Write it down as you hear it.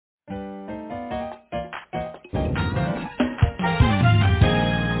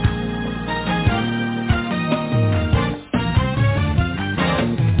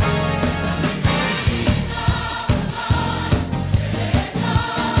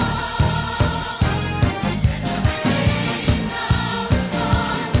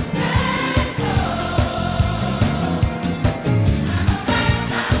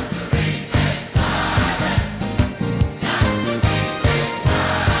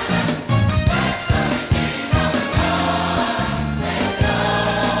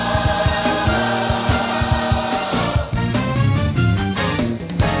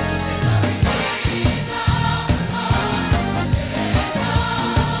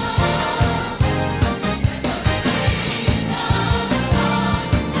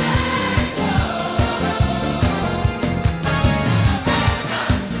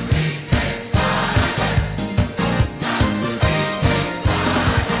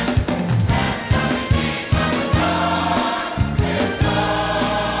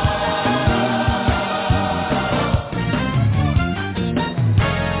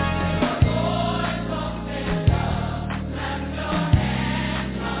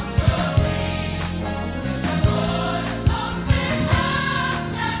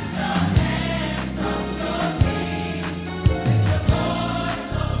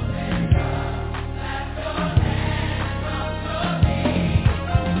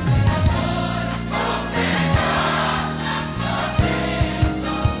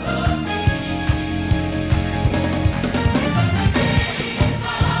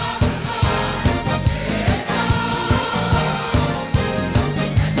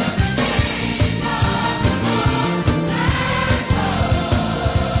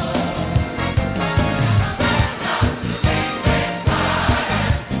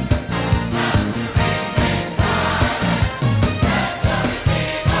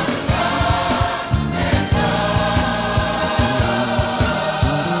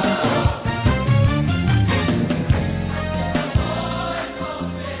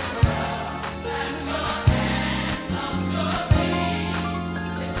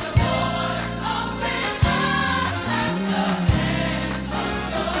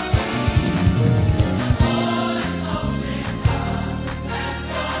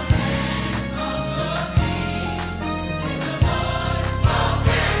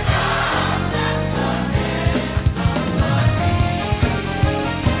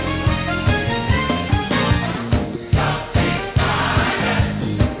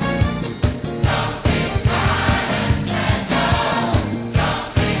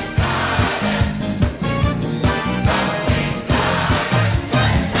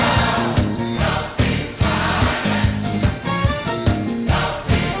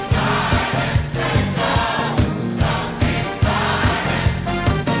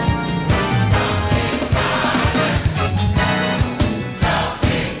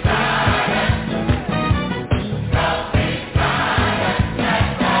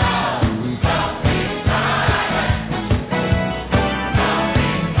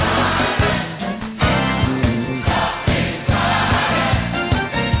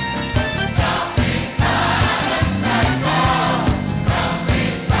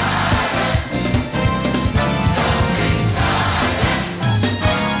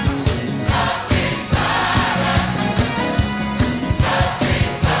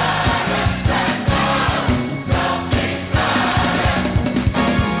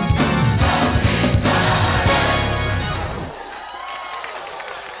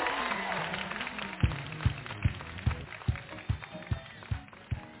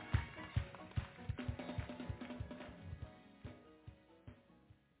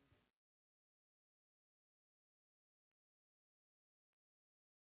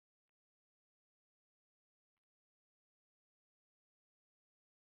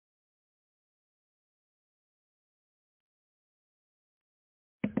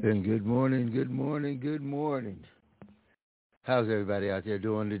And good morning, good morning, good morning. How's everybody out there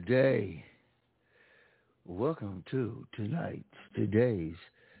doing today? Welcome to today's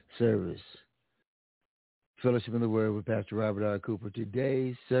service. Fellowship in the Word with Pastor Robert R. Cooper.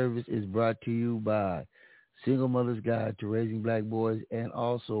 Today's service is brought to you by Single Mother's Guide to Raising Black Boys and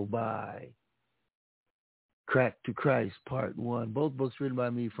also by Crack to Christ, Part 1. Both books written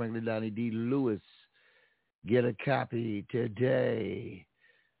by me, Franklin Donnie D. Lewis. Get a copy today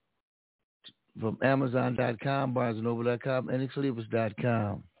from Amazon.com, BarnesandNoble.com, and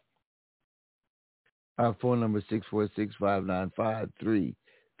Exlibris.com. Our phone number is 646-595-3336.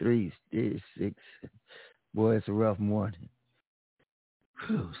 Boy, it's a rough morning.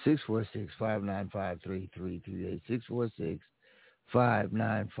 646-595-3338.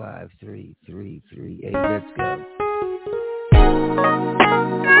 646-595-3338. Let's go.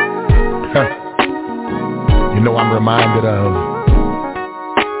 You know, I'm reminded of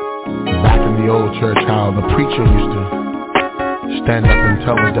back in the old church how the preacher used to stand up and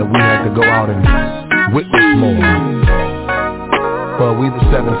tell us that we had to go out and witness more. Well, we the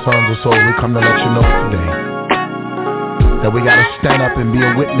seven sons of soul, we come to let you know today that we gotta stand up and be a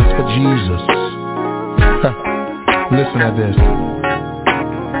witness for Jesus. Listen to this.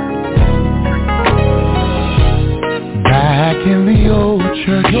 Back in the old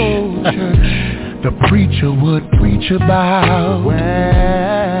church, the preacher would preach about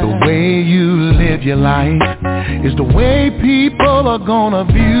the way you live your life is the way people are gonna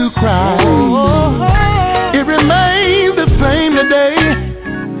view Christ. It remains the same today.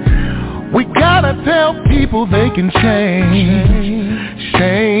 We gotta tell people they can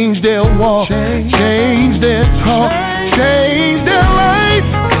change their walk, change their talk, change their life.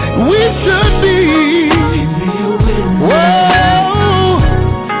 We should be, whoa,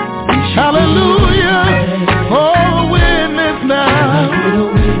 hallelujah, oh, a witness now.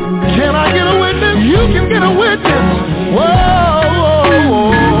 Can I get a witness? You can get a witness.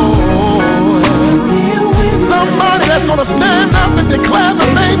 Whoa, somebody that's gonna stand up and declare the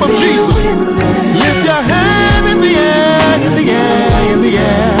name of Jesus. Lift your hand in the air, in the air, in the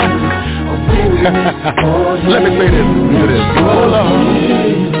air. Let me say this. Do this. Hold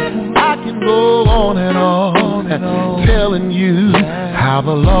on. I can go on and on, telling you how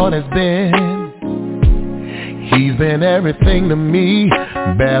the Lord has been. He's been everything to me,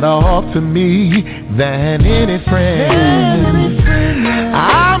 better off to me than any friend.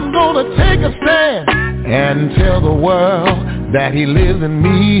 I'm gonna take a stand and tell the world that he lives in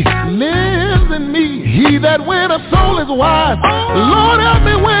me, lives in me. He that win a soul is wise. Lord, help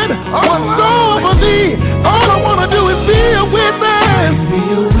me win one soul for thee. All I wanna do is be a witness.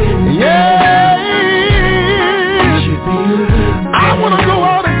 Yeah. I wanna go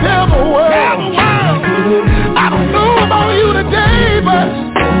out and tell the world. I don't know about you today, but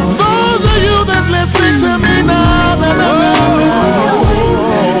those of you that's listening to me now,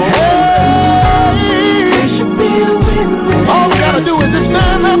 all we gotta do is just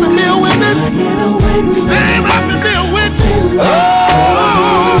stand up and be a witness. Stand up and be a witness. Oh,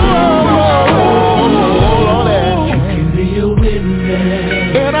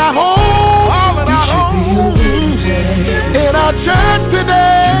 in our home, in our church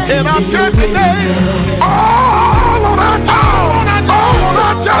today, all on our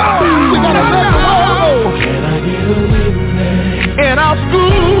job, we gotta let the world in our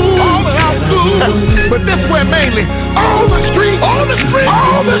school, but this way mainly, all the streets.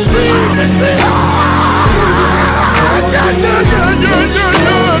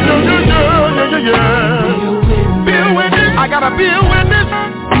 Be a witness. I gotta be a witness.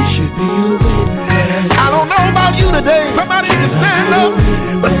 I don't know about you today. Somebody can stand up,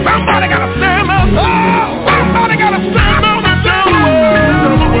 but somebody gotta stand up. Somebody gotta stand up and tell the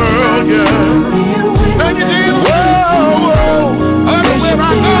world, yeah. Thank you, Jesus. Whoa. Everywhere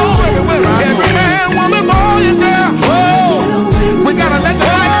I go, every man, woman, boy, and girl. Whoa. We gotta let the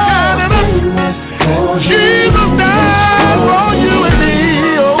light shine in us. Jesus died for you and me.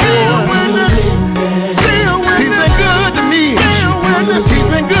 Oh, he's been good to me. He's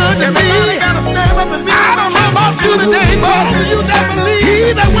been good to me. I don't know about you today, but you never believe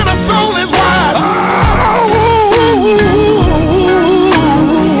he that when a soul is wise.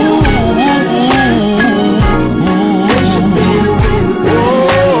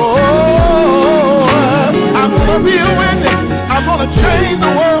 I'm gonna be a witness. I'm gonna change the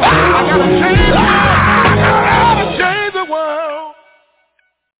world. I gotta change the world. I gotta change the world.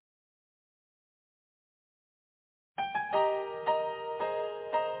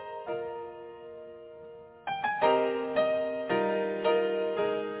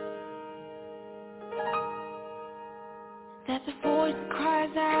 That the voice cries.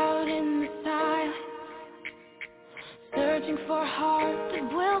 cries out in the silence, searching for a heart that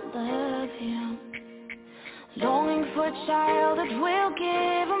will love him, longing for a child that will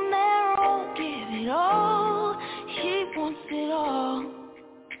give him their all, give it all. He wants it all.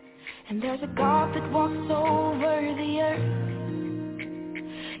 And there's a God that walks over the earth.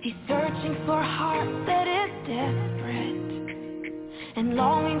 He's searching for a heart that is desperate and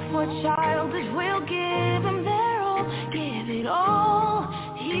longing for a child that will give him their all, give it all.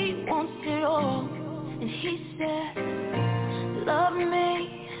 He wants it all. And he said, love me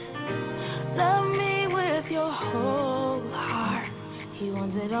with your whole heart. He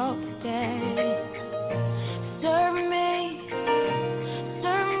wants it all today. Serve me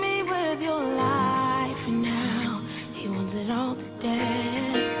with your life now. He wants it all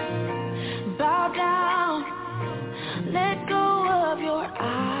today. Bow down, let go of your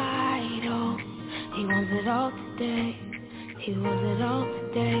idol. He wants it all today. He wants it all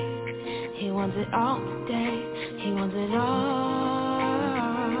today. He wants it all today. He wants it all.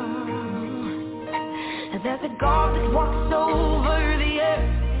 And there's a God that walks over the earth.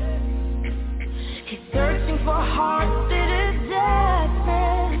 He's searching for a heart that is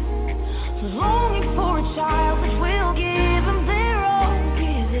desperate, longing for a child that will give him their all,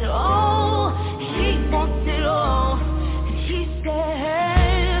 give it all. He wants it all. And he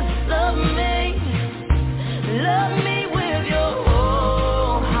says, love me with your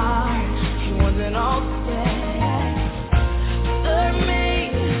whole heart. He wants it all today. Serve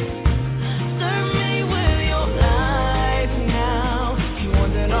me with your life now. He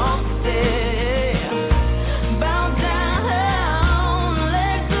wants it all today.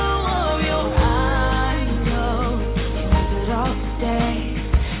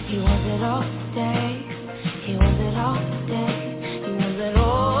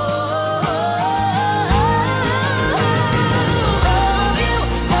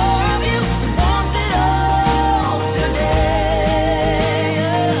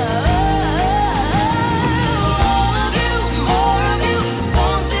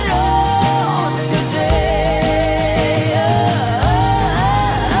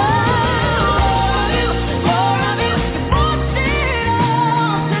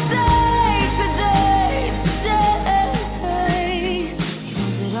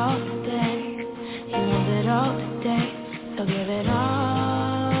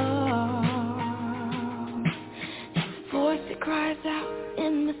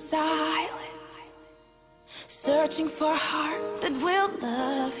 Searching for a heart that will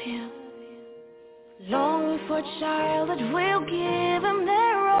love him, longing for a child that will give him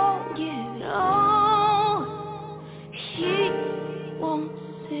their all, give it all. He wants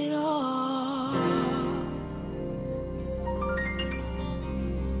it all.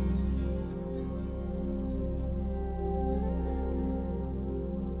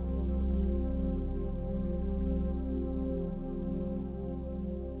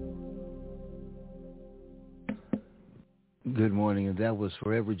 Good morning, and that was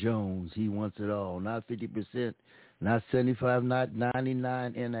Forever Jones. He wants it all. Not 50%, not 75, not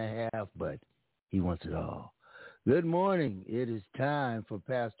 99.5, but he wants it all. Good morning. It is time for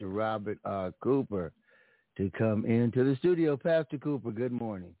Pastor Robert R. Cooper to come into the studio. Pastor Cooper, good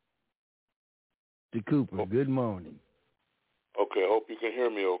morning. Mr. Cooper, good morning. Okay, I hope you can hear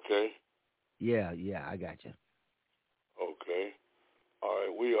me okay. Yeah, I got you. Okay. All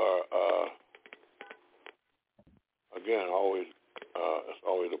right, we are... Again, it's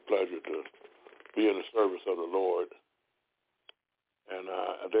always a pleasure to be in the service of the Lord. And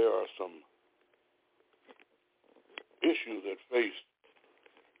there are some issues that face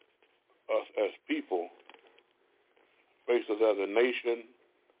us as people, face us as a nation,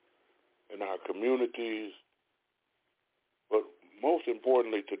 in our communities. But most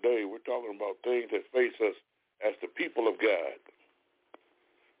importantly today, we're talking about things that face us as the people of God.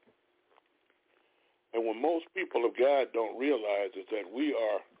 And what most people of God don't realize is that we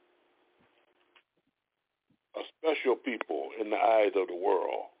are a special people in the eyes of the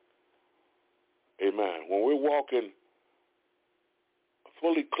world. Amen. When we're walking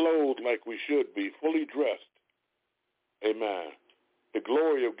fully clothed like we should be, fully dressed, amen, the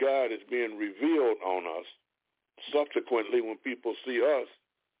glory of God is being revealed on us. Subsequently, when people see us,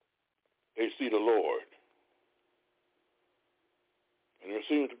 they see the Lord. And there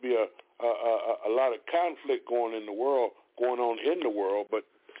seems to be a lot of conflict going on in the world, but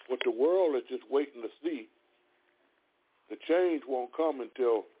what the world is just waiting to see, the change won't come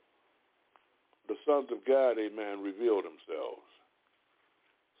until the sons of God, amen, reveal themselves.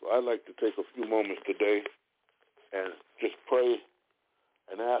 So I'd like to take a few moments today and just pray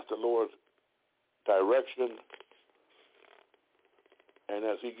and ask the Lord's direction And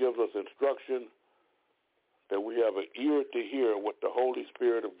as he gives us instruction, that we have an ear to hear what the Holy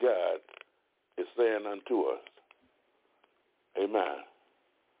Spirit of God is saying unto us. Amen.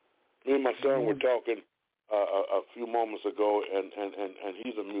 Me and my son were talking a few moments ago, and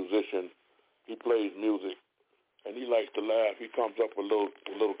he's a musician. He plays music, and he likes to laugh. He comes up with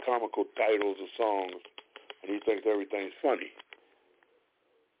little comical titles of songs, and he thinks everything's funny.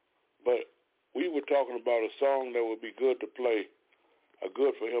 But we were talking about a song that would be good to play,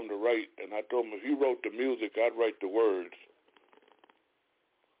 good for him to write, and I told him if he wrote the music, I'd write the words.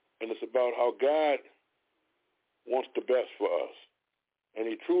 And it's about how God wants the best for us, and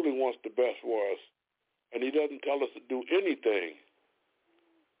he truly wants the best for us, and he doesn't tell us to do anything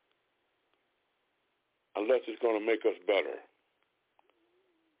unless it's going to make us better.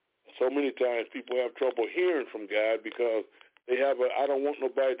 So many times people have trouble hearing from God because they have a I don't want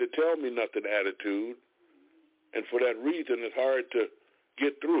nobody to tell me nothing attitude, and for that reason it's hard to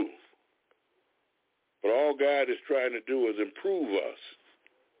get through. But all God is trying to do is improve us.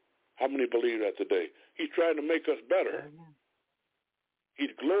 How many believe that today? He's trying to make us better.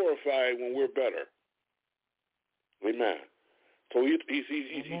 He's glorified when we're better. Amen. So he's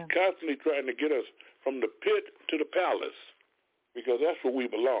constantly trying to get us from the pit to the palace, because that's where we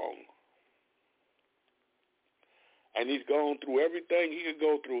belong. And he's gone through everything he could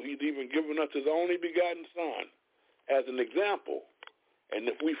go through. He's even given us his only begotten Son as an example. And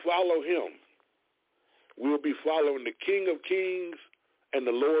if we follow him, we'll be following the King of Kings and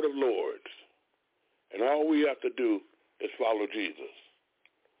the Lord of Lords. And all we have to do is follow Jesus.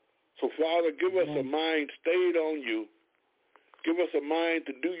 So, Father, give us a mind stayed on you. Give us a mind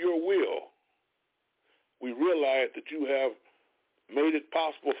to do your will. We realize that you have made it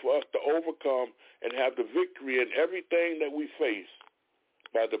possible for us to overcome and have the victory in everything that we face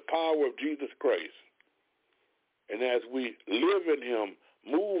by the power of Jesus Christ. And as we live in him,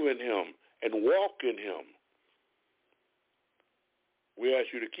 move in him, and walk in him, we ask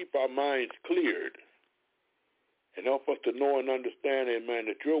you to keep our minds cleared and help us to know and understand, amen,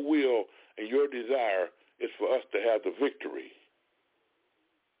 that your will and your desire is for us to have the victory.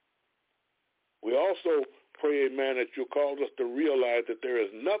 We also pray, amen, that you'll cause us to realize that there is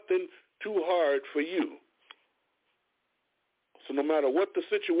nothing too hard for you. So no matter what the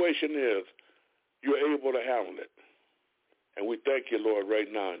situation is, you're able to handle it. And we thank you, Lord,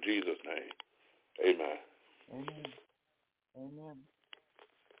 right now in Jesus' name. Amen. Amen. Amen.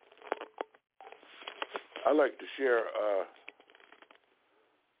 I'd like to share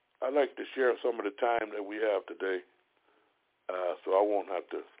some of the time that we have today, so I won't have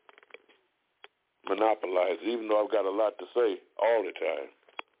to monopolize, even though I've got a lot to say all the time.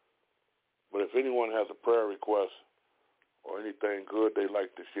 But if anyone has a prayer request or anything good they'd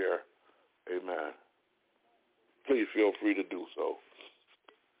like to share, amen, please feel free to do so.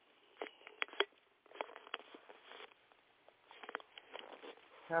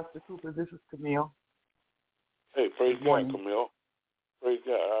 Pastor Cooper, this is Camille. Hey, praise God, Camille. Praise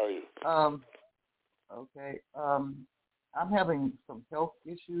God. How are you? Okay. I'm having some health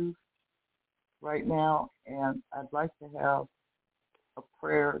issues right now, and I'd like to have a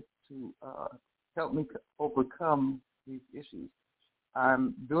prayer to help me overcome these issues.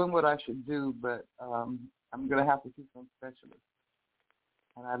 I'm doing what I should do, but I'm going to have to see some specialists.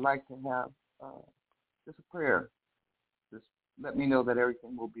 And I'd like to have just a prayer. Just let me know that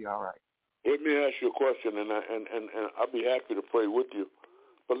everything will be all right. Let me ask you a question, and I'll be happy to pray with you.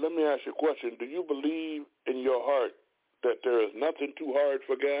 But let me ask you a question. Do you believe in your heart that there is nothing too hard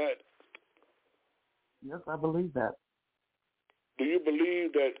for God? Yes, I believe that. Do you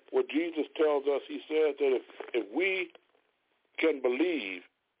believe that what Jesus tells us, he says that if we can believe,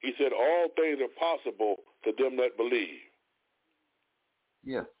 he said all things are possible to them that believe?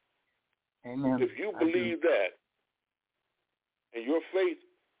 Yes. Amen. If you believe that and your faith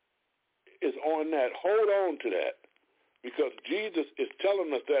is on that, hold on to that, because Jesus is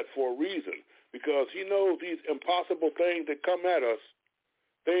telling us that for a reason, because he knows these impossible things that come at us,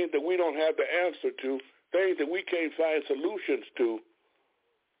 things that we don't have the answer to, things that we can't find solutions to,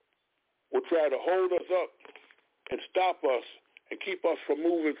 will try to hold us up and stop us and keep us from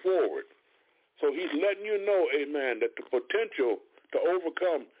moving forward. So he's letting you know, amen, that the potential to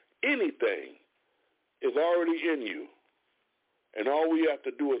overcome anything is already in you. And all we have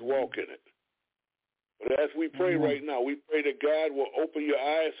to do is walk in it. But as we pray right now, we pray that God will open your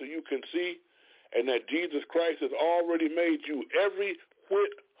eyes so you can see, and that Jesus Christ has already made you every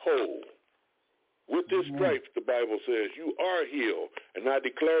whit whole. With his stripes, the Bible says, you are healed. And I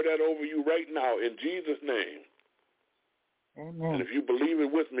declare that over you right now in Jesus' name. Amen. And if you believe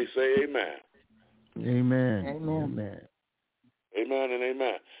it with me, say amen. Amen. Amen. Amen. Amen and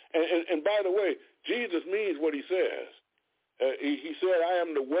amen. And by the way, Jesus means what he says. He said, I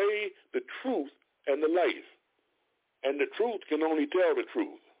am the way, the truth, and the life. And the truth can only tell the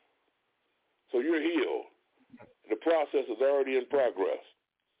truth. So you're healed. The process is already in progress.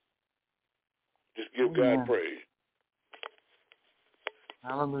 Just give God praise.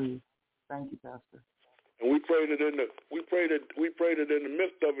 Hallelujah. Thank you, Pastor. And we prayed that in the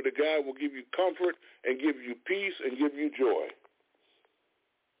midst of it, that God will give you comfort and give you peace and give you joy.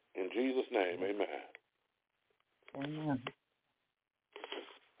 In Jesus' name, amen. Amen.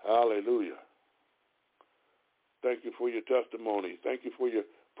 Hallelujah. Thank you for your testimony. Thank you for your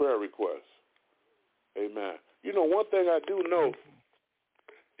prayer requests. Amen. You know, one thing I do know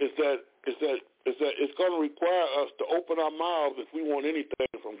is that it's going to require us to open our mouths if we want anything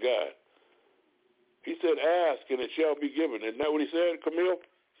from God. He said, ask and it shall be given. Isn't that what he said, Camille?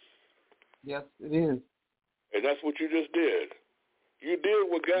 Yes, it is. And that's what you just did. You did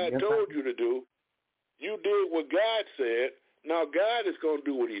what God told you to do. You did what God said. Now God is going to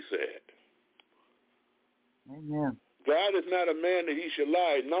do what he said. Amen. God is not a man that he should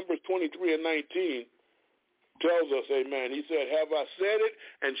lie. Numbers 23 and 19 tells us, amen. He said, have I said it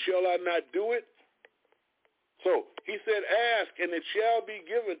and shall I not do it? So he said, ask and it shall be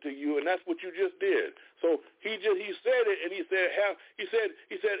given to you, and that's what you just did. So he said it, and he said,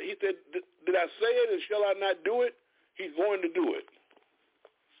 did I say it and shall I not do it? He's going to do it.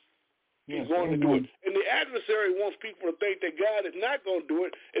 He's going to do it. And the adversary wants people to think that God is not going to do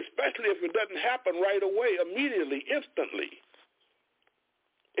it, especially if it doesn't happen right away, immediately, instantly.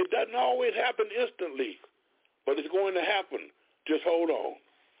 It doesn't always happen instantly, but it's going to happen. Just hold on.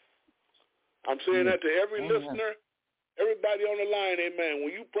 I'm saying that to every listener, everybody on the line, amen. When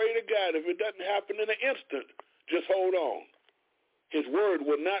you pray to God, if it doesn't happen in an instant, just hold on. His word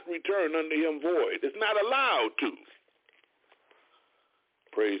will not return unto him void. It's not allowed to.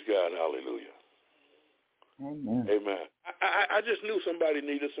 Praise God. Hallelujah. Amen. Amen. I just knew somebody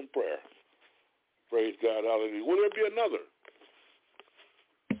needed some prayer. Praise God. Hallelujah. Will there be another?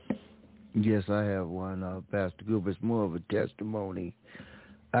 Yes, I have one, Pastor Cooper. It's more of a testimony.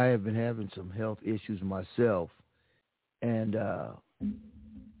 I have been having some health issues myself, and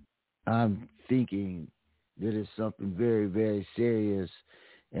I'm thinking that it's something very, very serious,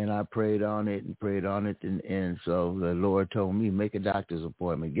 and I prayed on it, and so the Lord told me, make a doctor's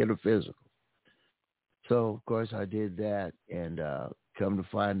appointment, get a physical. So, of course, I did that, and come to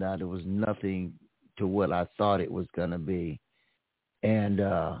find out it was nothing to what I thought it was going to be, and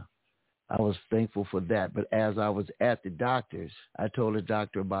I was thankful for that. But as I was at the doctor's, I told the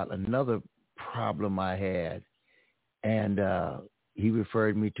doctor about another problem I had, and he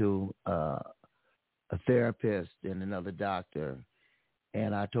referred me to a therapist and another doctor.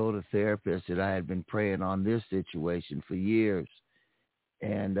 And I told the therapist that I had been praying on this situation for years.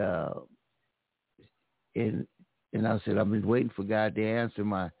 And I said, I've been waiting for God to answer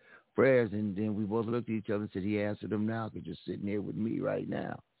my prayers. And then we both looked at each other and said, he answered them now because you're sitting here with me right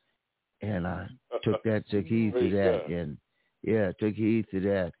now. And I took heed to that. And took heed to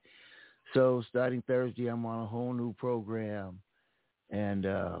that. So starting Thursday, I'm on a whole new program. And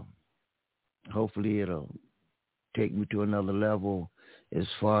hopefully it'll take me to another level as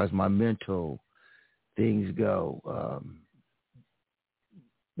far as my mental things go.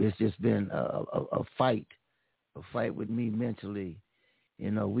 It's just been a fight with me mentally. You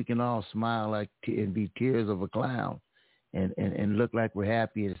know, we can all smile and be tears of a clown and look like we're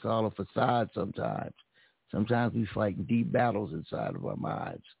happy, and it's all a facade sometimes. Sometimes we fight deep battles inside of our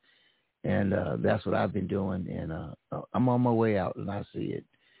minds. And that's what I've been doing, and I'm on my way out, and I see it.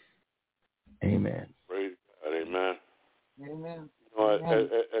 Amen. Praise God. Amen. Amen. You know,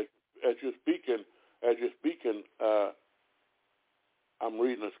 as you're speaking, I'm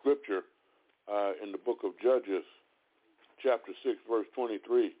reading a scripture in the book of Judges, chapter 6, verse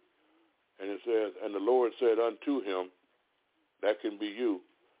 23, and it says, and the Lord said unto him, that can be you,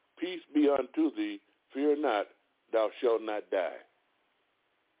 peace be unto thee, fear not, thou shalt not die.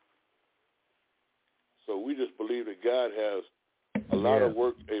 So we just believe that God has a lot of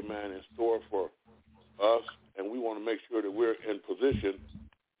work, amen, in store for us, and we want to make sure that we're in position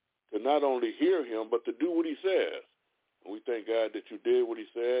to not only hear him, but to do what he says. And we thank God that you did what he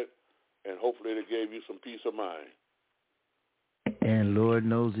said, and hopefully it gave you some peace of mind. And Lord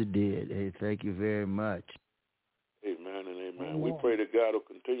knows it did. Hey, thank you very much. Amen and amen. We pray that God will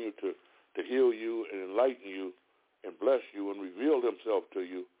continue to heal you and enlighten you and bless you and reveal himself to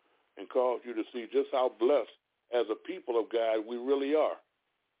you and cause you to see just how blessed as a people of God we really are.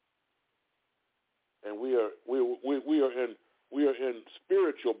 And we are in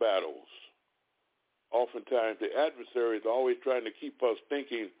spiritual battles. oftentimes the adversary is always trying to keep us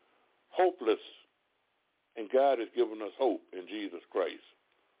thinking hopeless, and God has given us hope in Jesus Christ.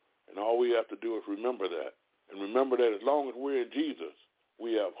 And all we have to do is remember that. And remember that as long as we're in Jesus,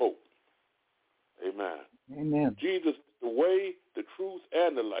 we have hope. Amen. Amen. Jesus is the way, the truth,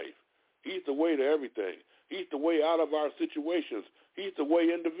 and the life. He's the way to everything. He's the way out of our situations. He's the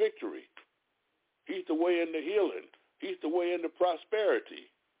way into victory. He's the way into healing. He's the way into prosperity.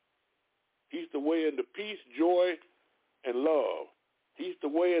 He's the way into peace, joy, and love. He's the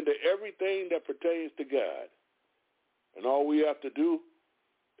way into everything that pertains to God. And all we have to do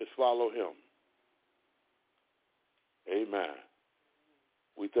is follow him. Amen.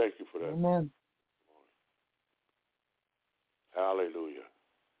 We thank you for that. Amen. Hallelujah.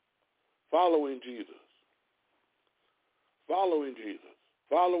 Following Jesus. Following Jesus.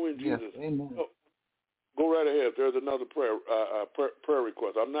 Following Yes, Jesus. amen. Go right ahead. There's another prayer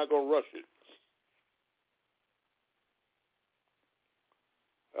request. I'm not going to rush it.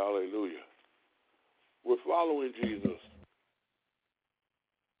 Hallelujah. We're following Jesus.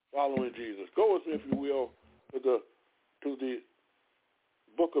 Following Jesus. Go with me, if you will, to the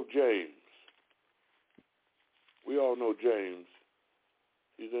book of James. We all know James.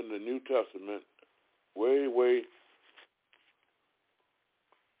 He's in the New Testament, way, way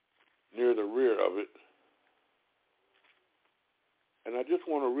near the rear of it. And I just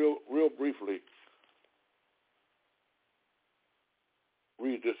want to real briefly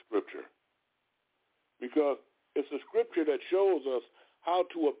read this scripture, because it's a scripture that shows us how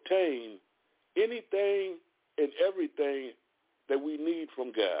to obtain anything and everything that we need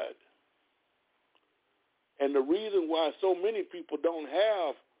from God. And the reason why so many people don't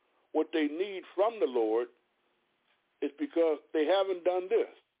have what they need from the Lord is because they haven't done this.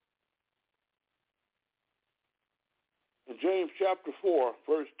 In James chapter 4,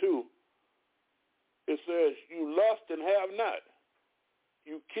 verse 2, it says, you lust and have not.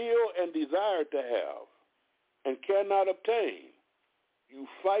 You kill and desire to have and cannot obtain. You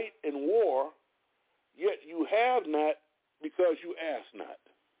fight in war, yet you have not because you ask not.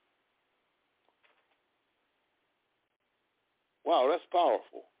 Wow, that's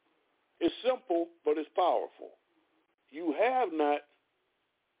powerful. It's simple, but it's powerful. You have not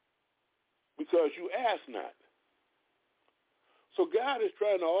because you ask not. So God is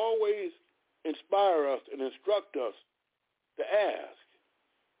trying to always inspire us and instruct us to ask.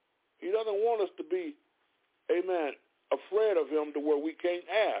 He doesn't want us to be, amen, afraid of him to where we can't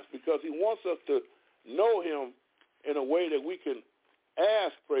ask, because he wants us to know him in a way that we can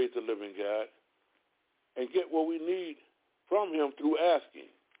ask, praise the living God, and get what we need from him through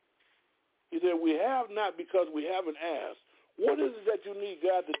asking. He said, we have not because we haven't asked. What is it that you need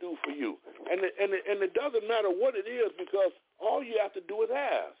God to do for you? And it doesn't matter what it is, because all you have to do is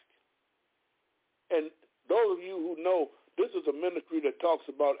ask. And those of you who know, this is a ministry that talks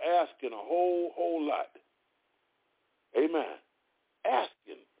about asking a whole lot. Amen.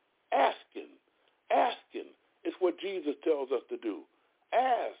 Asking is what Jesus tells us to do.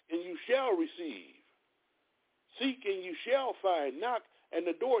 Ask, and you shall receive. Seek, and you shall find. Knock, and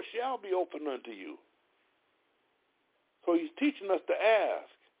the door shall be opened unto you. So he's teaching us to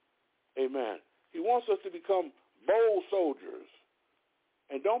ask. Amen. He wants us to become bold soldiers.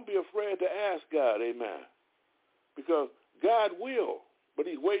 And don't be afraid to ask God. Amen. Because God will, but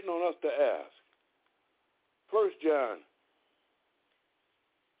he's waiting on us to ask. 1 John.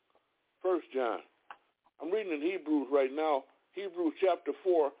 I'm reading in Hebrews right now. Hebrews chapter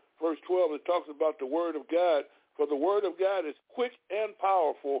 4, verse 12. It talks about the word of God. For the word of God is quick and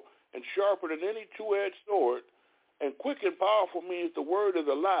powerful and sharper than any two-edged sword. And quick and powerful means the word is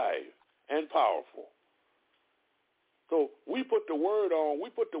alive and powerful. So we put the word on. We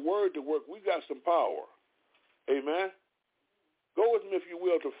put the word to work. We got some power. Amen. Go with me, if you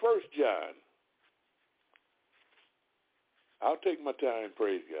will, to 1 John. I'll take my time,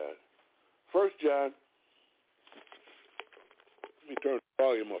 praise God. 1 John. Let me turn the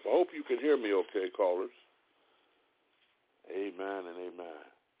volume up. I hope you can hear me okay, callers. Amen and amen.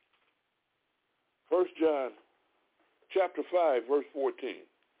 1 John chapter 5, verse 14.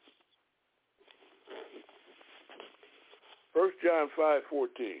 1 John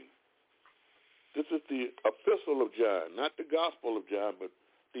 5:14. This is the epistle of John, not the gospel of John, but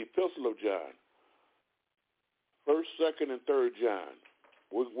the epistle of John. 1st, 2nd, and 3rd John.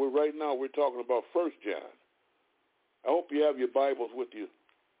 We're right now we're talking about 1 John. I hope you have your Bibles with you.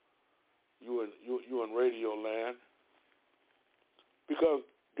 You in Radio Land. Because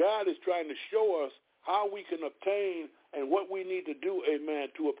God is trying to show us how we can obtain and what we need to do, amen,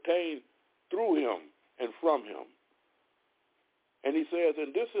 to obtain through him and from him. And he says,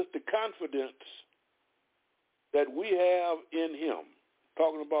 and this is the confidence that we have in him,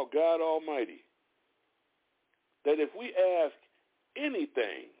 talking about God Almighty, that if we ask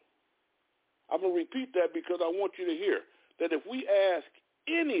anything, I'm going to repeat that because I want you to hear, that if we ask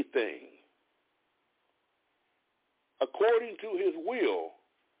anything according to his will,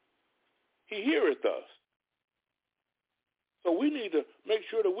 he heareth us. So we need to make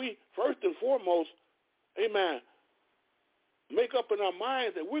sure that we, first and foremost, amen, make up in our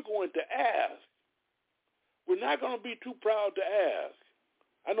minds that we're going to ask. We're not going to be too proud to ask.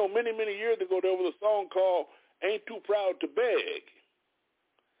 I know many, many years ago there was a song called Ain't Too Proud to Beg.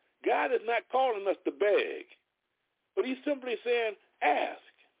 God is not calling us to beg, but he's simply saying ask.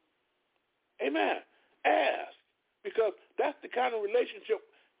 Amen. Ask. Because that's the kind of relationship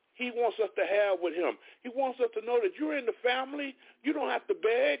he wants us to have with him. He wants us to know that you're in the family. You don't have to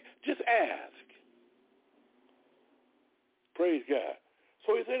beg. Just ask. Praise God.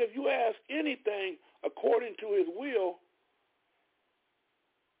 So he said if you ask anything according to his will,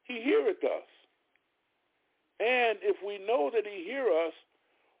 he heareth us. And if we know that he hear us,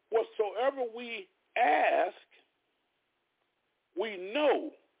 whatsoever we ask, we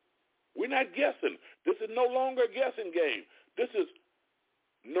know. We're not guessing. This is no longer a guessing game. This is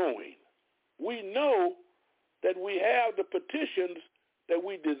knowing. We know that we have the petitions that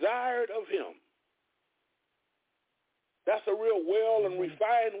we desired of him. That's a real well and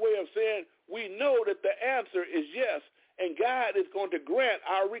refined way of saying we know that the answer is yes, and God is going to grant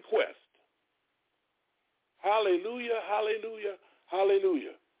our request. Hallelujah, hallelujah,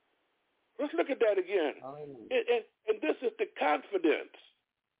 hallelujah. Let's look at that again. And this is the confidence.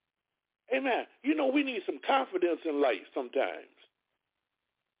 Amen. You know, we need some confidence in life sometimes.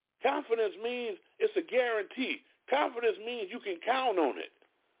 Confidence means it's a guarantee. Confidence means you can count on it.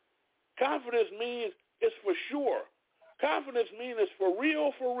 Confidence means it's for sure. Confidence means it's for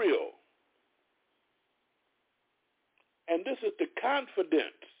real, for real. And this is the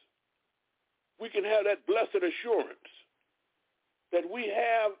confidence. We can have that blessed assurance that we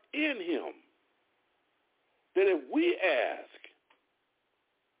have in him, that if we ask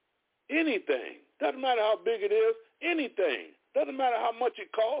anything, doesn't matter how big it is, anything, doesn't matter how much it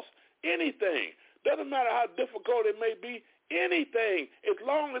costs, anything, doesn't matter how difficult it may be, anything, as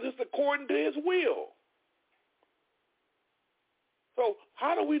long as it's according to his will. So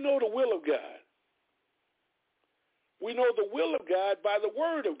how do we know the will of God? We know the will of God by the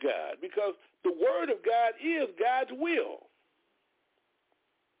word of God, because the word of God is God's will.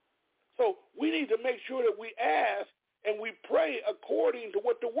 So we need to make sure that we ask and we pray according to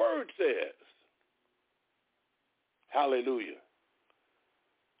what the word says. Hallelujah.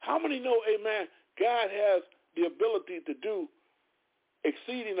 How many know, amen, God has the ability to do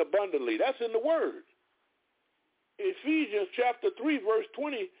exceeding abundantly? That's in the word. Ephesians chapter 3, verse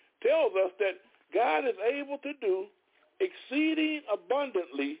 20 tells us that God is able to do exceeding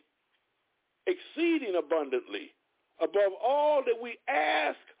abundantly above all that we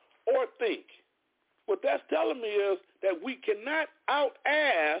ask or think. What that's telling me is that we cannot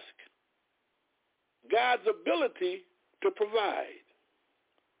out-ask God's ability to provide.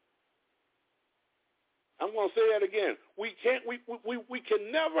 I'm going to say that again. We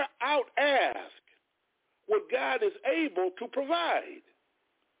can never out-ask what God is able to provide.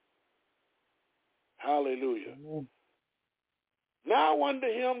 Hallelujah. Amen. Now unto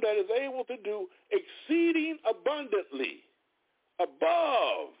him that is able to do exceeding abundantly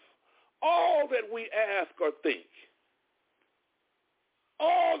above all that we ask or think.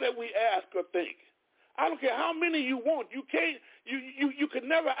 All that we ask or think. I don't care how many you want. You can't. You can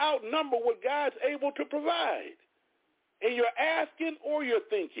never outnumber what God's able to provide in your asking or your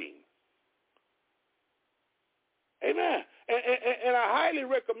thinking. Amen. And I highly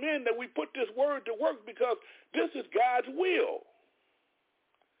recommend that we put this word to work because this is God's will.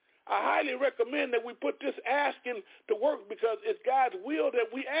 I highly recommend that we put this asking to work because it's God's will that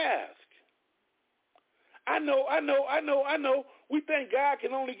we ask. I know. We think God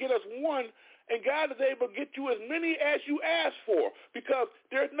can only get us one, and God is able to get you as many as you ask for because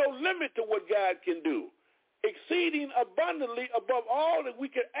there's no limit to what God can do. Exceeding abundantly above all that we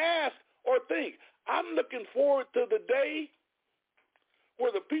can ask or think. I'm looking forward to the day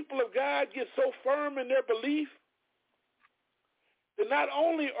where the people of God get so firm in their belief that not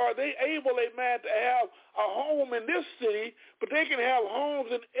only are they able, amen, to have a home in this city, but they can have homes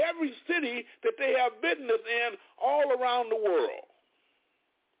in every city that they have business in all around the world.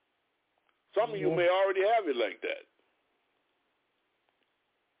 Some of you may already have it like that.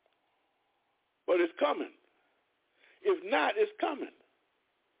 But it's coming. If not, it's coming.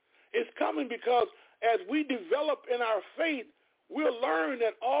 It's coming because as we develop in our faith, we'll learn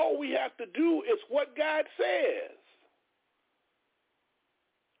that all we have to do is what God says.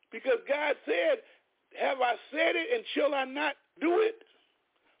 Because God said, have I said it and shall I not do it?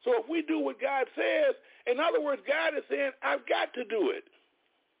 So if we do what God says, in other words, God is saying, I've got to do it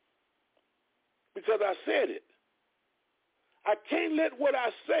because I said it. I can't let what I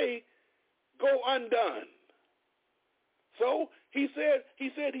say go undone. So he said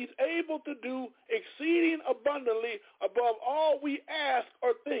he's able to do exceeding abundantly above all we ask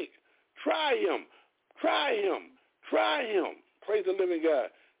or think. Try him. Try him. Try him. Praise the living God.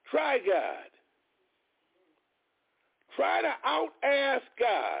 Try God. Try to out-ask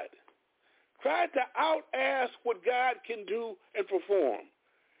God. Try to out-ask what God can do and perform.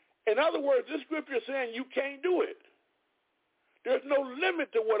 In other words, this scripture is saying you can't do it. There's no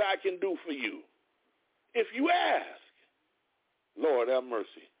limit to what I can do for you. If you ask, Lord have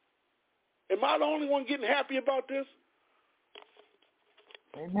mercy. Am I the only one getting happy about this?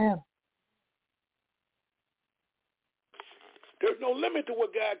 Amen. There's no limit to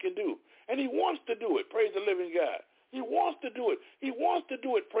what God can do. And he wants to do it, praise the living God. He wants to do it. He wants to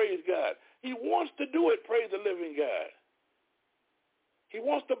do it, praise God. He wants to do it, praise the living God. He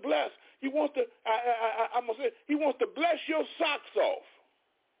wants to bless. He wants to, I'm going to say, he wants to bless your socks off.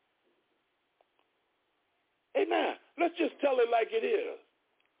 Amen. Let's just tell it like it is.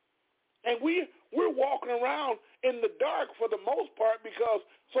 And we're walking around in the dark for the most part because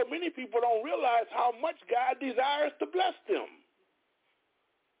so many people don't realize how much God desires to bless them.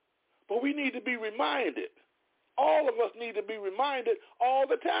 But we need to be reminded. All of us need to be reminded all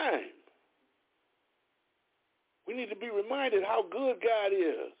the time. We need to be reminded how good God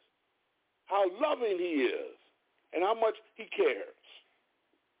is, how loving he is, and how much he cares.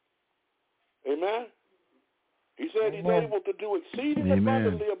 Amen? He said he's able to do exceeding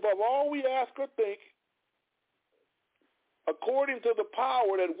abundantly above all we ask or think, according to the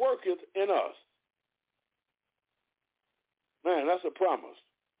power that worketh in us. Man, that's a promise.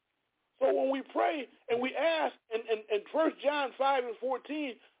 So when we pray and we ask in 1 John 5 and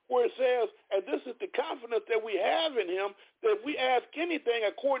 14, where it says, and this is the confidence that we have in him, that if we ask anything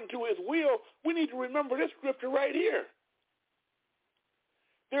according to his will, we need to remember this scripture right here.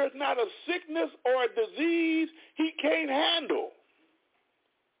 There's not a sickness or a disease he can't handle.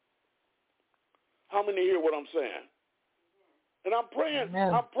 How many hear what I'm saying? And I'm praying,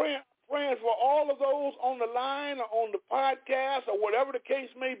 Amen. I'm praying for all of those on the line or on the podcast or whatever the case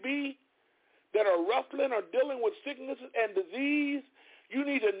may be that are wrestling or dealing with sickness and disease. You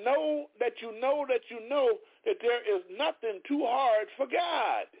need to know that you know that you know that there is nothing too hard for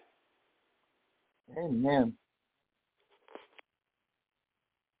God. Amen.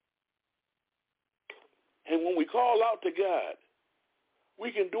 And when we call out to God,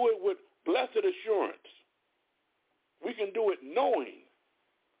 we can do it with blessed assurance. We can do it knowing,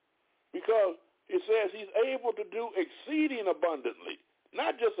 because it says he's able to do exceeding abundantly,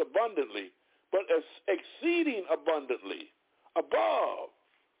 not just abundantly, but exceeding abundantly, above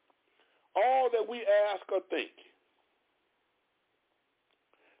all that we ask or think.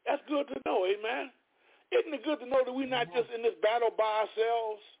 That's good to know, amen? Isn't it good to know that we're not just in this battle by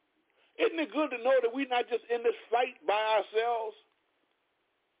ourselves? Isn't it good to know that we're not just in this fight by ourselves?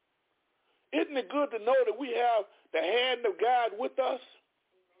 Isn't it good to know that we have the hand of God with us?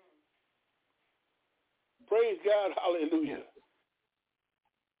 Praise God, hallelujah.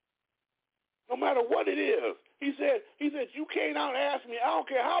 No matter what it is. He said, you can't out-ask me. I don't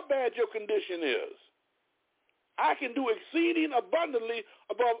care how bad your condition is. I can do exceeding abundantly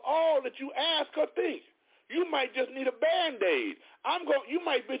above all that you ask or think. You might just need a Band-Aid. You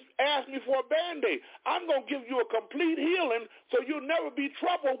might ask me for a Band-Aid. I'm going to give you a complete healing so you'll never be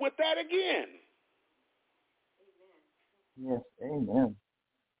troubled with that again. Yes, amen.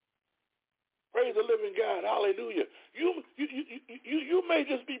 Praise the living God. Hallelujah. You may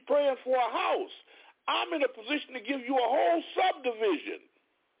just be praying for a house. I'm in a position to give you a whole subdivision.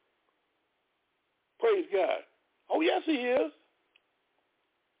 Praise God. Oh, yes, he is.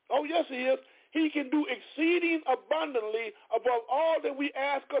 Oh, yes, he is. He can do exceeding abundantly above all that we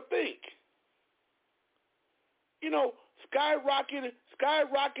ask or think. You know, skyrocketing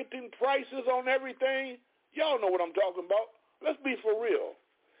prices on everything. Y'all know what I'm talking about. Let's be for real.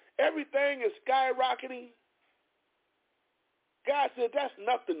 Everything is skyrocketing. God said, that's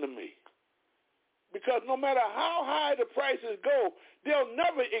nothing to me. Because no matter how high the prices go, they'll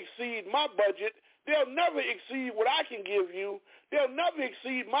never exceed my budget. They'll never exceed what I can give you. They'll never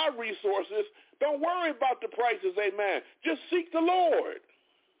exceed my resources. Don't worry about the prices, amen. Just seek the Lord.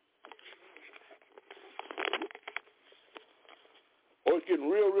 or it's getting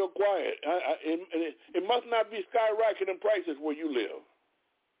real, real quiet. It must not be skyrocketing prices where you live.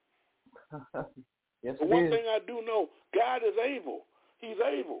 Yes, but one thing I do know, God is able. He's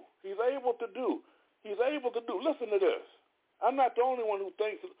able. He's able to do. He's able to do. Listen to this. I'm not the only one who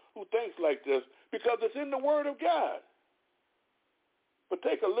thinks like this because it's in the Word of God. But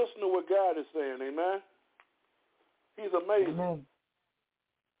take a listen to what God is saying, amen? He's amazing. Amen.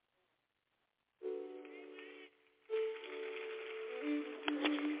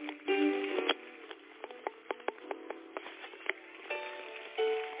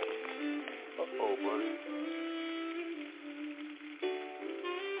 Uh-oh, buddy.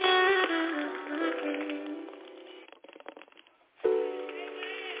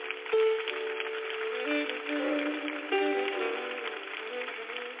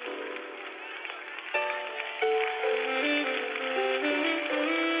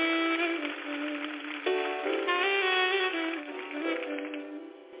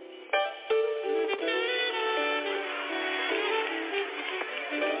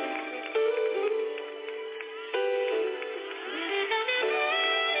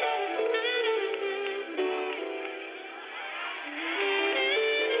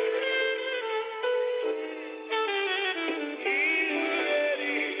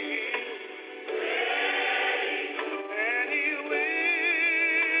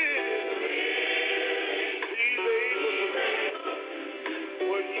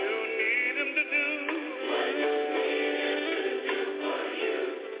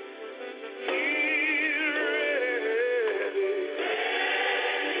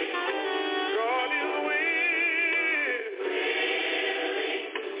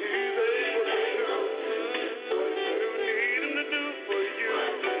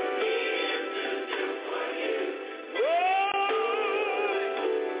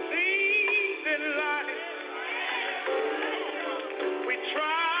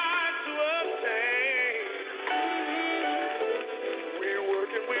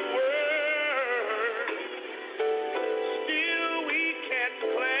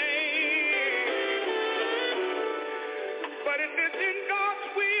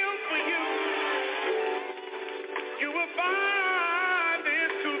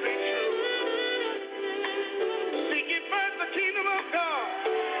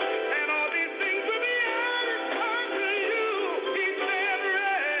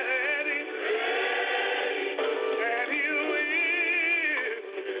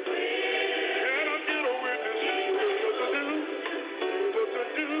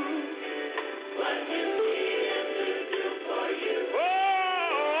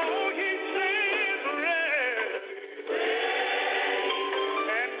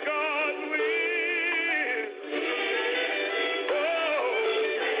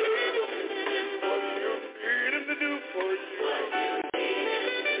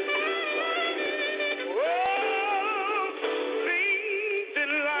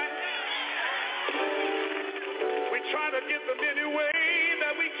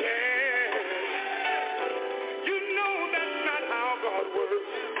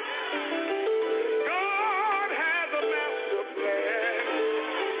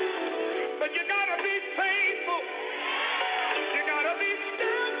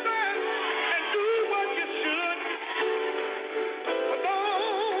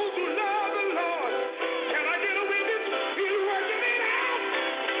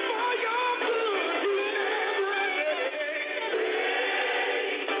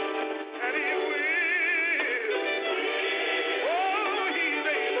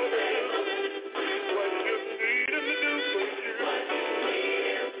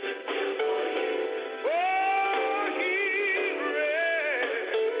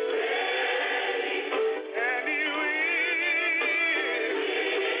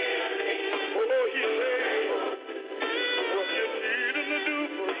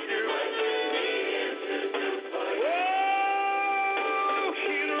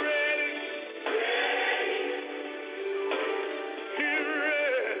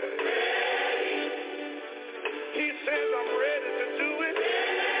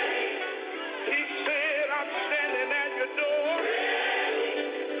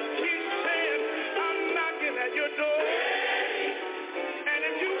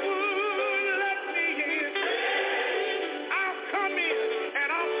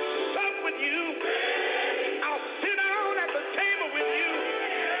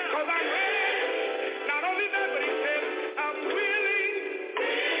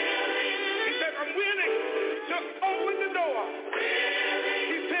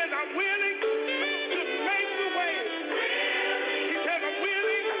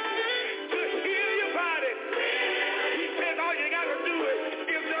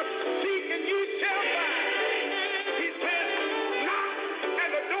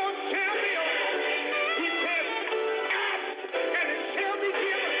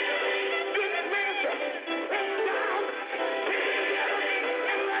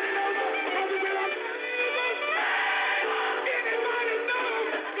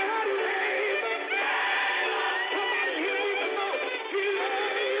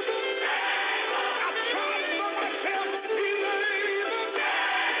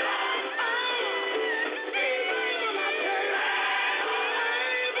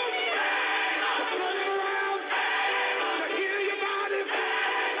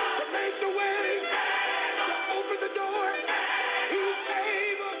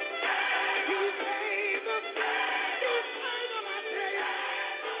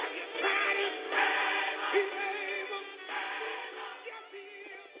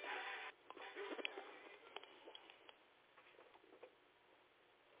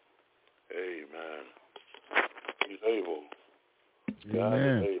 Amen. He's able. Amen. God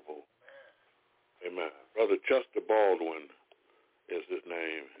is able. Amen. Brother Chester Baldwin is his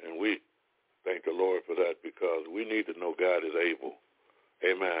name, and we thank the Lord for that because we need to know God is able.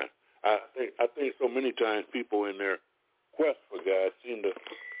 Amen. I think so many times people in their quest for God seem to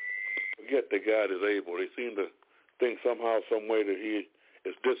forget that God is able. They seem to think somehow, some way that he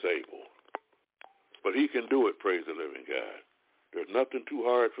is disabled. But he can do it, praise the living God. There's nothing too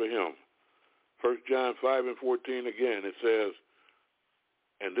hard for him. 1 John 5:14 again, it says,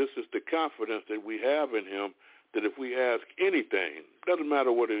 and this is the confidence that we have in him, that if we ask anything, doesn't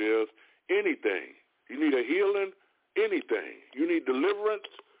matter what it is, anything. You need a healing, anything. You need deliverance,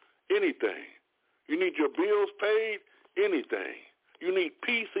 anything. You need your bills paid, anything. You need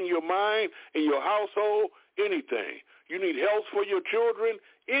peace in your mind, in your household, anything. You need health for your children,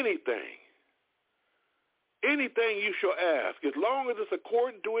 anything. Anything you shall ask, as long as it's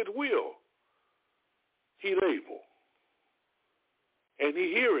according to his will, he's able. And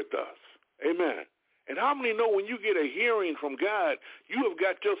he heareth us. Amen. And how many know when you get a hearing from God, you have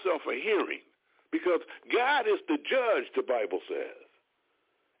got yourself a hearing? Because God is the judge, the Bible says.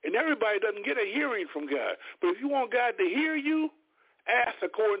 And everybody doesn't get a hearing from God. But if you want God to hear you, ask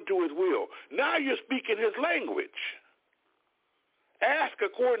according to his will. Now you're speaking his language. Ask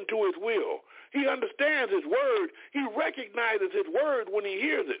according to his will. He understands his word. He recognizes his word when he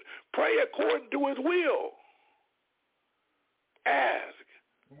hears it. Pray according to his will. Ask.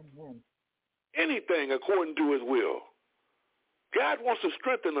 Amen. Anything according to his will. God wants to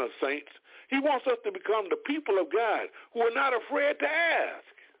strengthen us, saints. He wants us to become the people of God who are not afraid to ask.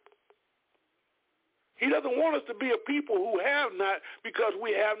 He doesn't want us to be a people who have not because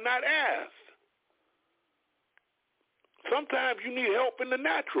we have not asked. Sometimes you need help in the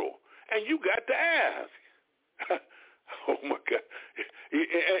natural, and you got to ask. Oh, my God.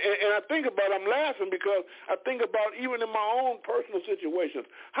 And I think about, I'm laughing because I think about even in my own personal situations,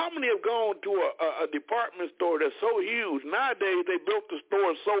 how many have gone to a department store that's so huge? Nowadays, they built the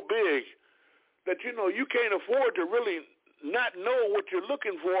store so big that, you know, you can't afford to really not know what you're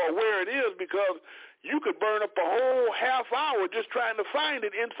looking for or where it is because you could burn up a whole half hour just trying to find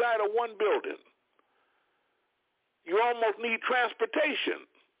it inside of one building. You almost need transportation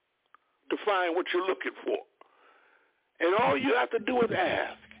to find what you're looking for. And all you have to do is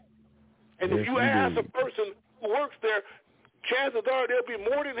ask. And yes, if you ask a person who works there, chances are they'll be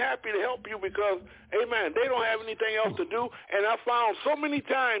more than happy to help you because, amen, they don't have anything else to do. And I found so many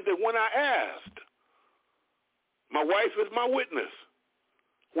times that when I asked, my wife is my witness,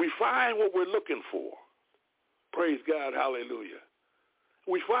 we find what we're looking for. Praise God, hallelujah.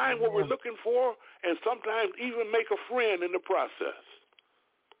 We find what we're looking for and sometimes even make a friend in the process.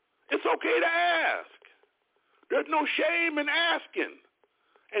 It's okay to ask. There's no shame in asking.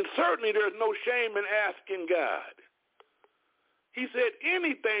 And certainly there's no shame in asking God. He said,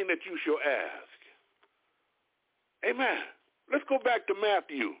 anything that you shall ask. Amen. Let's go back to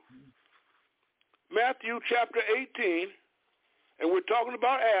Matthew. Matthew chapter 18, and we're talking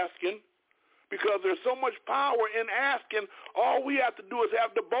about asking because there's so much power in asking. All we have to do is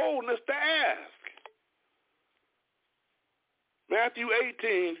have the boldness to ask. Matthew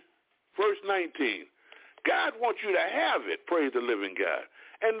 18, verse 19. God wants you to have it, praise the living God.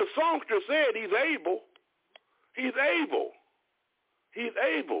 And the songster said he's able. He's able. He's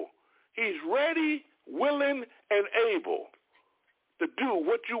able. He's ready, willing, and able to do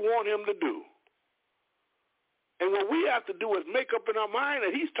what you want him to do. And what we have to do is make up in our mind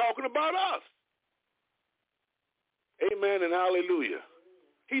that he's talking about us. Amen and hallelujah.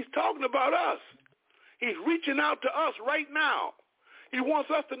 He's talking about us. He's reaching out to us right now. He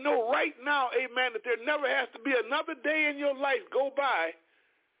wants us to know right now, amen, that there never has to be another day in your life go by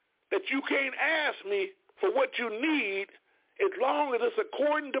that you can't ask me for what you need as long as it's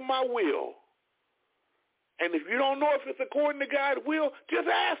according to my will. And if you don't know if it's according to God's will, just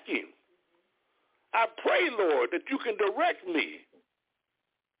ask him. I pray, Lord, that you can direct me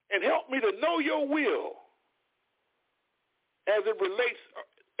and help me to know your will as it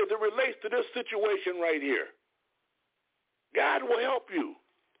relates to this situation right here. God will help you.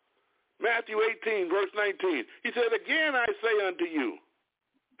 Matthew 18, verse 19. He said, again I say unto you,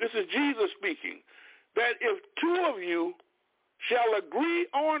 this is Jesus speaking, that if two of you shall agree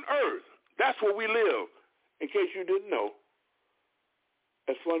on earth, that's where we live, in case you didn't know.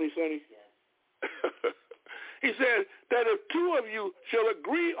 That's funny, Sonny? Yes. He said that if two of you shall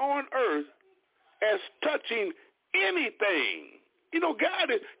agree on earth as touching anything, you know, God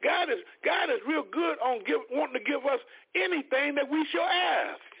is real good on wanting to give us anything that we shall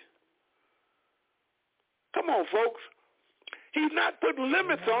ask. Come on, folks. He's not putting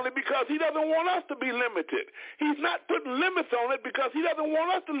limits on it because he doesn't want us to be limited. He's not putting limits on it because he doesn't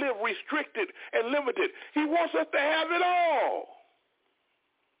want us to live restricted and limited. He wants us to have it all.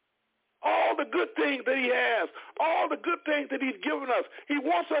 All the good things that he has, all the good things that he's given us, he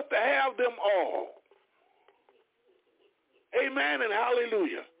wants us to have them all. Amen and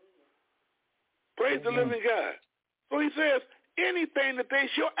hallelujah. Praise the living God. So he says, anything that they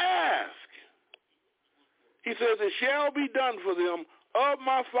shall ask, he says, it shall be done for them of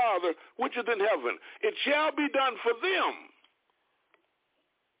my Father which is in heaven. It shall be done for them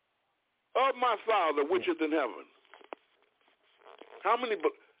of my Father which is in heaven. How many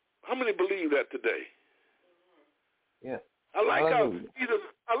believe that today? Yeah. I like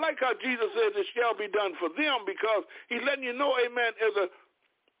how Jesus says it shall be done for them, because he's letting you know, amen,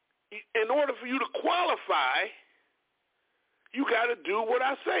 in order for you to qualify, you got to do what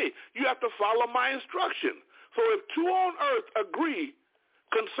I say. You have to follow my instruction. So if two on earth agree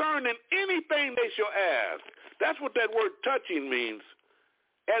concerning anything they shall ask, that's what that word touching means,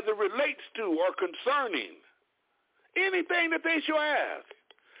 as it relates to or concerning. Anything that they shall ask,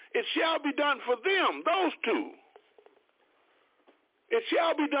 it shall be done for them, those two. It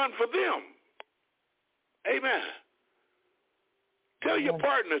shall be done for them. Amen. Tell your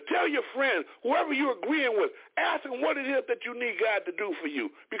partner, tell your friend, whoever you're agreeing with, ask them what it is that you need God to do for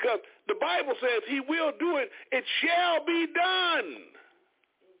you. Because the Bible says he will do it. It shall be done.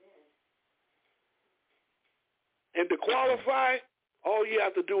 And to qualify, all you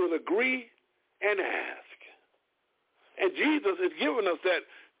have to do is agree and ask. And Jesus has given us that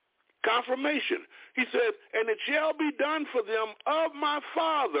confirmation. He says, and it shall be done for them of my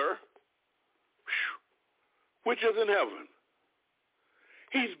Father, which is in heaven.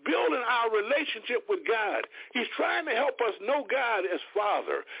 He's building our relationship with God. He's trying to help us know God as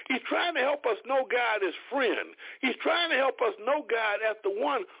Father. He's trying to help us know God as friend. He's trying to help us know God as the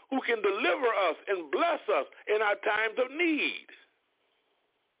one who can deliver us and bless us in our times of need.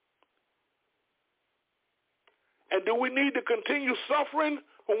 And do we need to continue suffering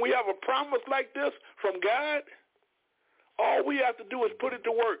when we have a promise like this from God? All we have to do is put it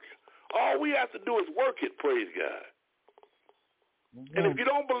to work. All we have to do is work it, praise God. Mm-hmm. And if you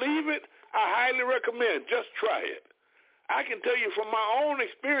don't believe it, I highly recommend just try it. I can tell you from my own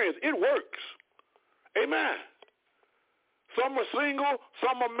experience, it works. Amen. Some are single,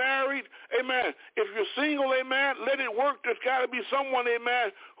 some are married. Amen. If you're single, amen, let it work. There's got to be someone,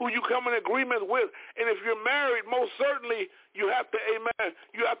 amen, who you come in agreement with. And if you're married, most certainly you have to, amen,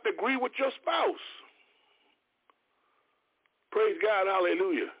 you have to agree with your spouse. Praise God,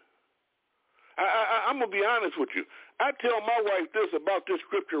 hallelujah. I'm going to be honest with you. I tell my wife this about this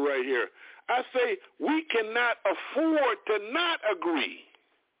scripture right here. I say we cannot afford to not agree.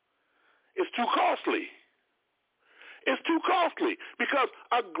 It's too costly. It's too costly because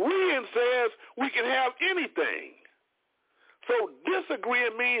agreeing says we can have anything. So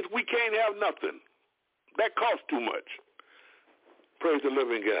disagreeing means we can't have nothing. That costs too much. Praise the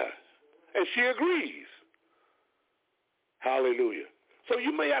living God. And she agrees. Hallelujah. So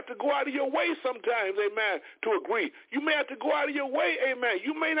you may have to go out of your way sometimes, amen, to agree. You may have to go out of your way, amen.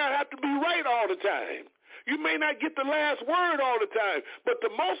 You may not have to be right all the time. You may not get the last word all the time. But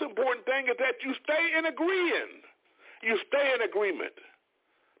the most important thing is that you stay in agreeing. You stay in agreement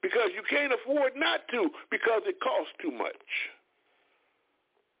because you can't afford not to because it costs too much.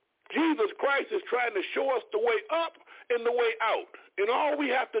 Jesus Christ is trying to show us the way up and the way out. And all we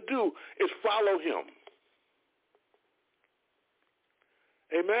have to do is follow him.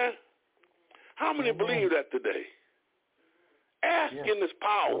 Amen? How many believe that today? Asking is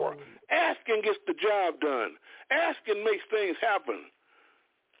power. Asking gets the job done. Asking makes things happen.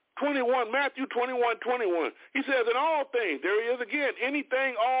 Matthew 21:21. He says, in all things, there he is again,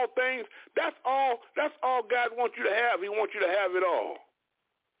 anything, all things, that's all God wants you to have. He wants you to have it all.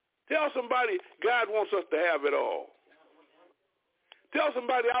 Tell somebody God wants us to have it all. Tell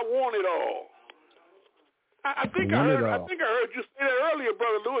somebody I want it all. I think I heard you say that earlier,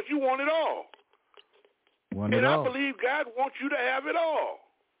 Brother Lewis. You want it all. I believe God wants you to have it all.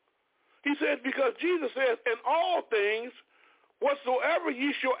 He says, because Jesus says, in all things, whatsoever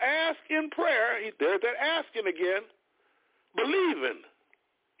ye shall ask in prayer, there's that asking again, believing,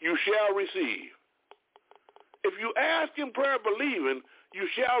 you shall receive. If you ask in prayer believing, you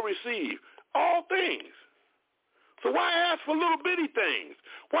shall receive all things. So why ask for little bitty things?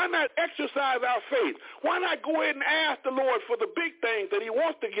 Why not exercise our faith? Why not go ahead and ask the Lord for the big things that he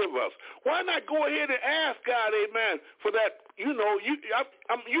wants to give us? Why not go ahead and ask God, amen, for that, you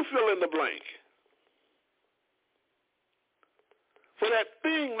fill in the blank. For that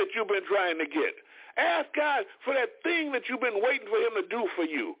thing that you've been trying to get. Ask God for that thing that you've been waiting for him to do for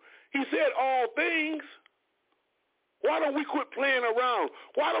you. He said all things. Why don't we quit playing around?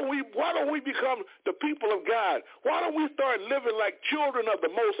 Why don't we become the people of God? Why don't we start living like children of the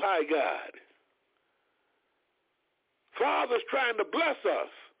Most High God? Father's trying to bless us.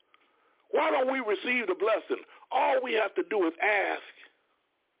 Why don't we receive the blessing? All we have to do is ask.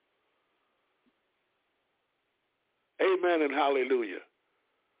 Amen and hallelujah.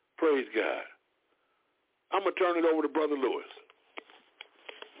 Praise God. I'm going to turn it over to Brother Lewis.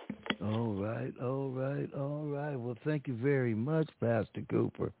 All right. Well, thank you very much, Pastor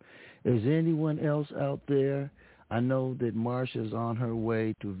Cooper. Is anyone else out there? I know that Marsha's on her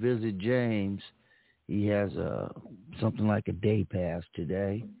way to visit James. He has something like a day pass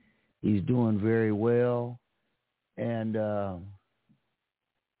today. He's doing very well. And,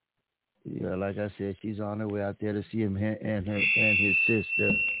 like I said, she's on her way out there to see him and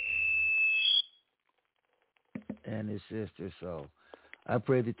his sister. So I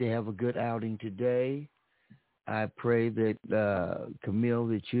pray that they have a good outing today. I pray that, Camille,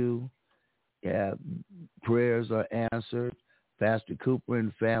 that you prayers are answered. Pastor Cooper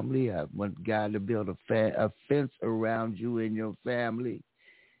and family, I want God to build a fence around you and your family.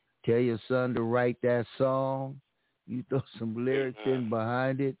 Tell your son to write that song. You throw some lyrics in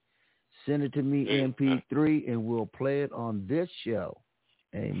behind it. Send it to me, MP3, and we'll play it on this show.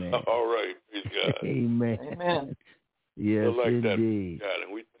 Amen. All right. Praise God. Amen. Amen. Yes, like indeed. That, God,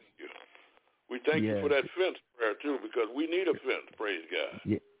 and we thank you. We thank you for that fence prayer, too, because we need a fence. Praise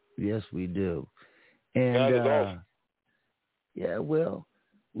God. Yes, we do. And, God is awesome. Yeah, well,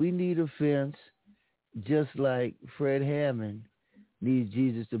 we need a fence just like Fred Hammond needs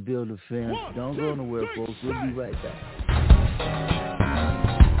Jesus to build a fence. Don't go nowhere, folks. We'll be right back.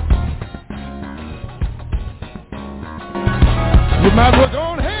 You might as well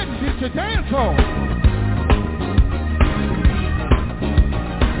go ahead and get your dance on.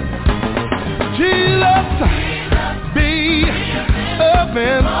 Jesus, be a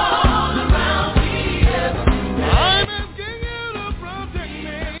fence.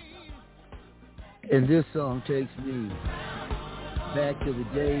 And this song takes me back to the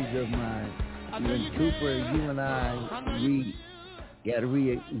days of when Cooper, you and I, we got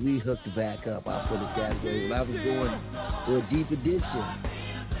hooked back up. I'll put it that way. When I was going for a deep edition,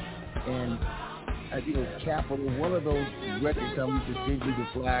 and I think it was Capitol, one of those record companies that send you the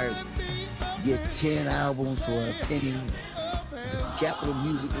flyers, get 10 albums for a penny, Capitol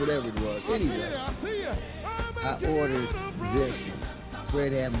Music, whatever it was. Anyway, I ordered this one.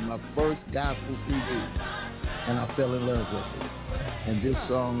 Fred Hammond, my first gospel CD, and I fell in love with it. And this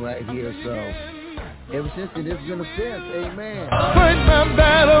song right here, so ever since then, it's been a fence. Amen. Fight my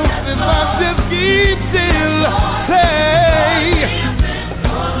battles if I just keep still.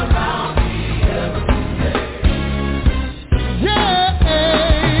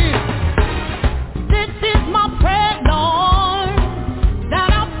 This is my prayer, Lord, that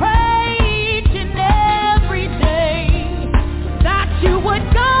I pray each and every day, that you would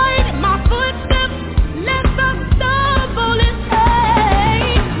guide my footsteps, let the stumble and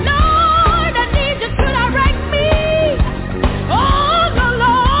say, Lord, I need you to direct me all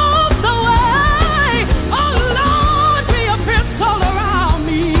along the way. Oh Lord, be a fence all around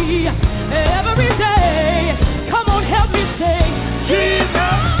me every day. Come on, help me say,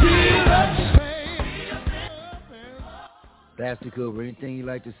 Pastor Cooper, anything you'd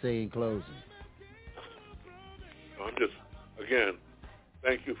like to say in closing? I'm just, again,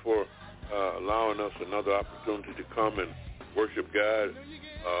 thank you for allowing us another opportunity to come and worship God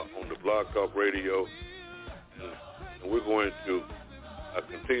on the Blog Talk Radio. And we're going to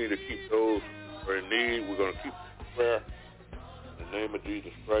continue to keep those who are in need. We're going to keep prayer in the name of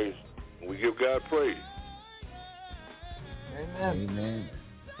Jesus Christ. And we give God praise. Amen.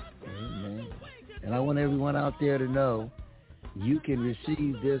 And I want everyone out there to know you can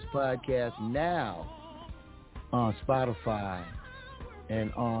receive this podcast now on Spotify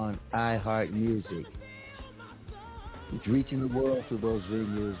and on iHeartMusic. It's reaching the world through those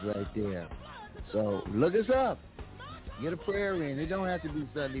venues right there. So look us up. Get a prayer in. It don't have to be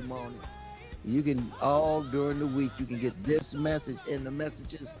Sunday morning. You can, all during the week, you can get this message and the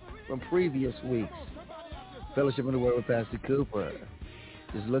messages from previous weeks. Fellowship in the Word with Pastor Cooper.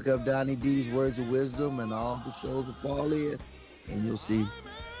 Just look up Donnie D's Words of Wisdom and all the shows that fall in, and you'll see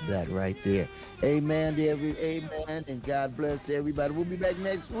that right there. Amen to amen, and God bless everybody. We'll be back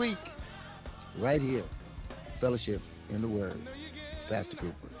next week, right here. Fellowship in the Word. Pastor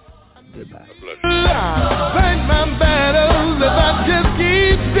Cooper. Goodbye. Fight my battles if I just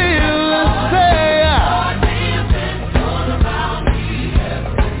keep still. Say,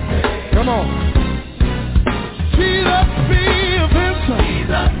 come on.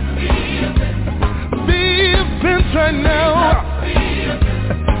 right now.